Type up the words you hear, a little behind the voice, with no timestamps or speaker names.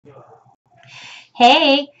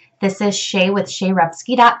Hey, this is Shay with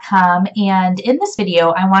Jordan-Hrobsky.com, and in this video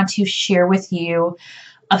I want to share with you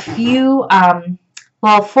a few,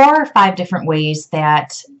 4 or 5 different ways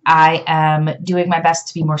that I am doing my best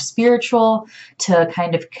to be more spiritual, to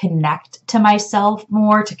kind of connect to myself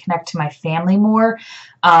more, to connect to my family more.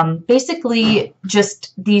 Basically,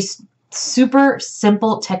 just these super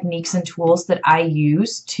simple techniques and tools that I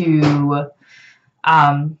use to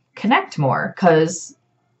connect more, because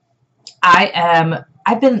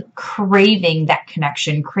I've been craving that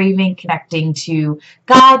connection, craving connecting to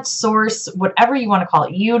God, source, whatever you want to call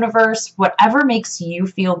it, universe, whatever makes you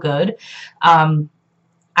feel good.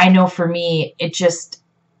 I know for me,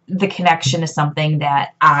 the connection is something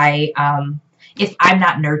that if I'm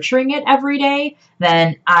not nurturing it every day,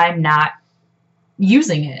 then I'm not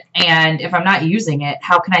using it. And if I'm not using it,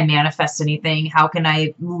 how can I manifest anything? How can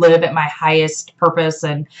I live at my highest purpose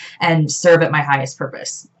and serve at my highest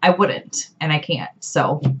purpose? I wouldn't, and I can't.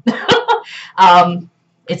 So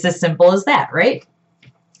it's as simple as that, right?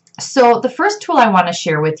 So the first tool I want to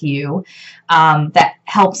share with you that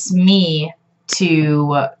helps me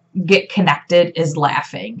to get connected is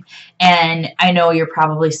laughing. And I know you're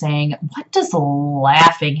probably saying, what does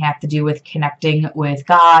laughing have to do with connecting with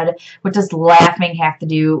God? What does laughing have to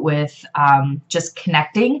do with just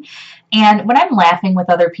connecting? And when I'm laughing with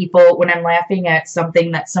other people, when I'm laughing at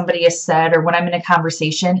something that somebody has said, or when I'm in a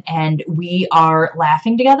conversation and we are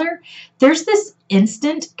laughing together, there's this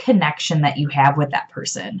instant connection that you have with that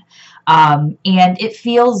person. And it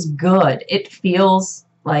feels good. It feels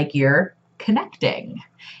like you're connecting.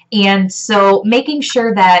 And so making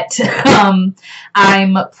sure that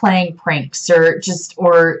I'm playing pranks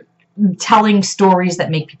or telling stories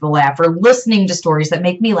that make people laugh, or listening to stories that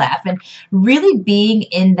make me laugh, and really being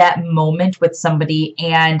in that moment with somebody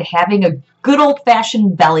and having a good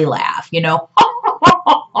old-fashioned belly laugh, you know.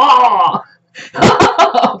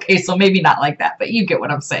 Okay, so maybe not like that, but you get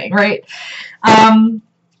what I'm saying, right?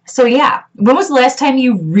 So yeah, when was the last time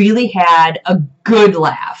you really had a good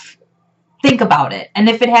laugh? Think about it. And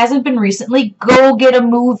if it hasn't been recently, go get a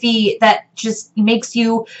movie that just makes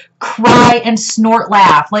you cry and snort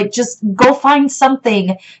laugh. Like, just go find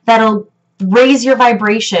something that'll raise your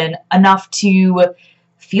vibration enough to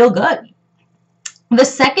feel good. The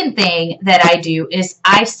second thing that I do is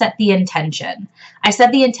I set the intention. I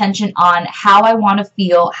set the intention on how I want to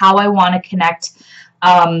feel, how I want to connect,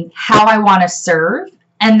 how I want to serve.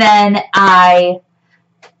 And then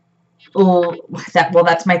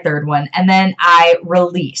that's my third one. And then I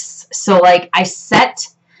release. So like I set,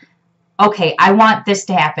 okay, I want this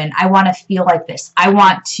to happen. I want to feel like this. I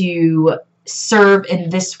want to serve in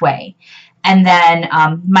this way. And then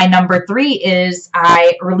my number 3 is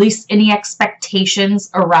I release any expectations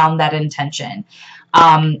around that intention.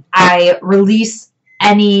 I release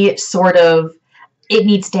any sort of, it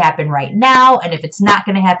needs to happen right now, and if it's not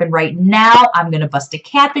going to happen right now, I'm going to bust a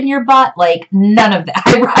cap in your butt. Like, none of that.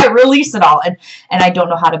 I release it all, and I don't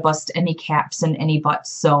know how to bust any caps in any butts,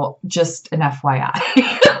 so just an FYI.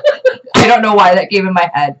 I don't know why that came in my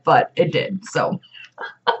head, but it did. So,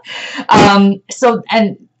 and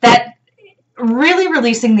that really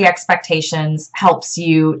releasing the expectations helps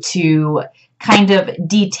you to kind of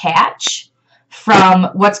detach from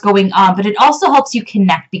what's going on, but it also helps you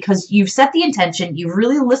connect because you've set the intention, you've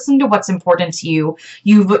really listened to what's important to you,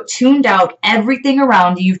 you've tuned out everything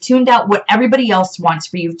around you, you've tuned out what everybody else wants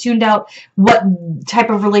for you, you've tuned out what type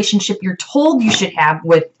of relationship you're told you should have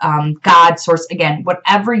with God, source, again,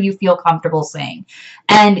 whatever you feel comfortable saying.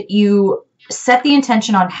 And you set the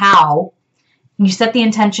intention on how, you set the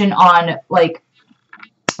intention on like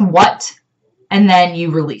what, and then you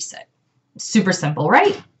release it. Super simple,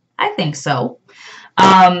 right? I think so.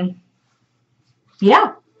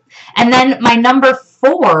 Yeah. And then my number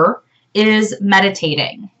 4 is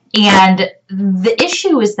meditating. And the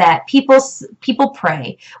issue is that people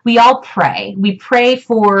pray. We all pray. We pray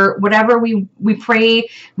for whatever we pray.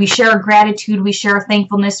 We share our gratitude. We share our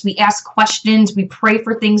thankfulness. We ask questions. We pray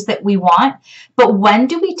for things that we want. But when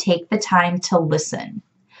do we take the time to listen?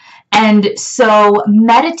 And so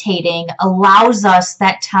meditating allows us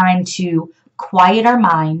that time to quiet our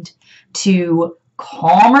mind, to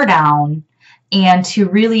calm her down, and to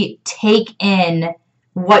really take in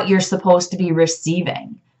what you're supposed to be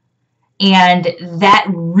receiving. And that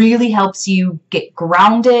really helps you get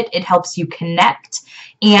grounded. It helps you connect.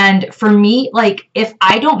 And for me, like, if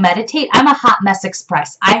I don't meditate, I'm a hot mess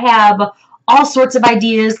express. I have all sorts of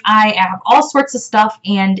ideas. I have all sorts of stuff.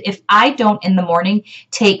 And if I don't in the morning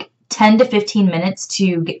take 10 to 15 minutes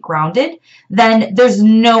to get grounded, then there's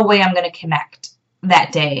no way I'm going to connect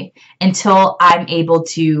that day until I'm able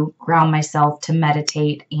to ground myself, to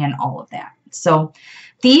meditate, and all of that. So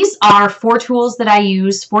these are 4 tools that I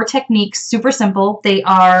use, 4 techniques, super simple. They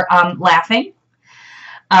are laughing,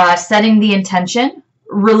 setting the intention,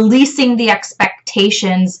 releasing the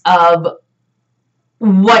expectations of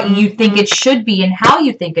what you think it should be and how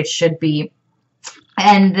you think it should be,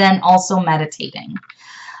 and then also meditating.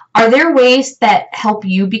 Are there ways that help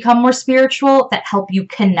you become more spiritual, that help you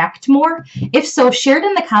connect more? If so, share it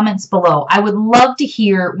in the comments below. I would love to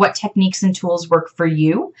hear what techniques and tools work for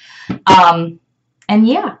you. And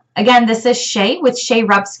yeah, again, this is Shay with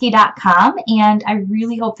Jordan-Hrobsky.com, and I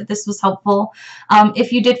really hope that this was helpful.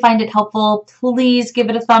 If you did find it helpful, please give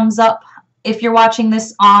it a thumbs up. If you're watching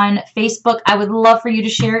this on Facebook, I would love for you to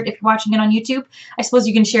share it. If you're watching it on YouTube, I suppose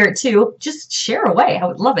you can share it too. Just share away. I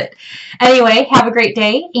would love it. Anyway, have a great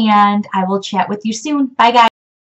day, and I will chat with you soon. Bye, guys.